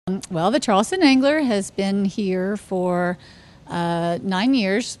Well, the Charleston Angler has been here for 9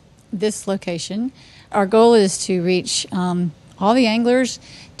 years, this location. Our goal is to reach all the anglers,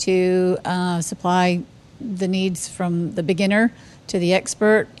 to supply the needs from the beginner to the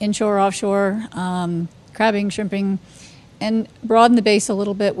expert, inshore, offshore, crabbing, shrimping, and broaden the base a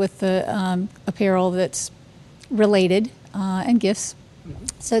little bit with the apparel that's related and gifts,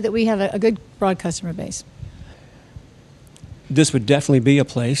 so that we have a good broad customer base. This would definitely be a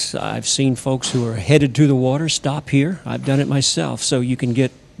place. I've seen folks who are headed to the water stop here. I've done it myself, so you can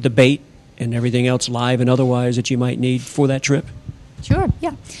get the bait and everything else live and otherwise that you might need for that trip. Sure,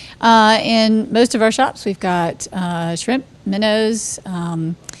 yeah. In most of our shops, we've got shrimp, minnows,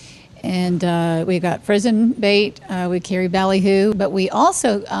 and we've got frozen bait. We carry ballyhoo, but we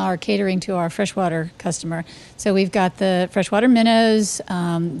also are catering to our freshwater customer. So we've got the freshwater minnows,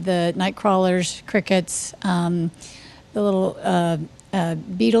 the night crawlers, crickets, the little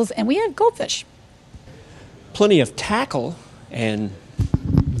beetles, and we have goldfish. Plenty of tackle and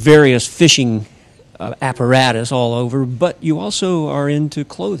various fishing apparatus all over, but you also are into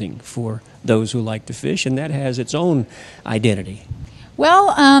clothing for those who like to fish, and that has its own identity.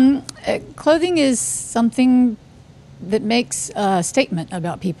 Well, clothing is something that makes a statement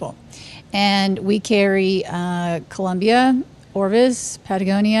about people. And we carry Columbia, Orvis,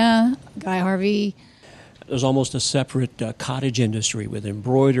 Patagonia, Guy Harvey. There's almost a separate cottage industry with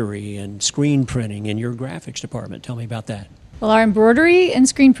embroidery and screen printing in your graphics department. Tell me about that. Well, our embroidery and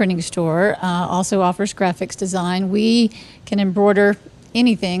screen printing store also offers graphics design. We can embroider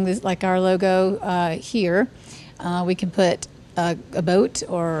anything, like our logo here. We can put a boat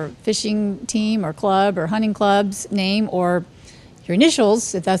or fishing team or club or hunting club's name or your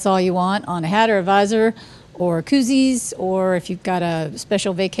initials, if that's all you want, on a hat or a visor, or koozies, or if you've got a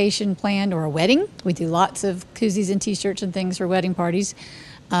special vacation planned or a wedding. We do lots of koozies and t-shirts and things for wedding parties.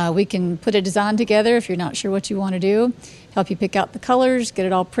 We can put a design together if you're not sure what you want to do, help you pick out the colors, get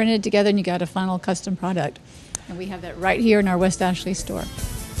it all printed together, and you got a final custom product. And we have that right here in our West Ashley store.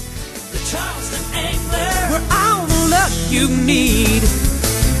 The Charleston Angler, we're all the luck you need.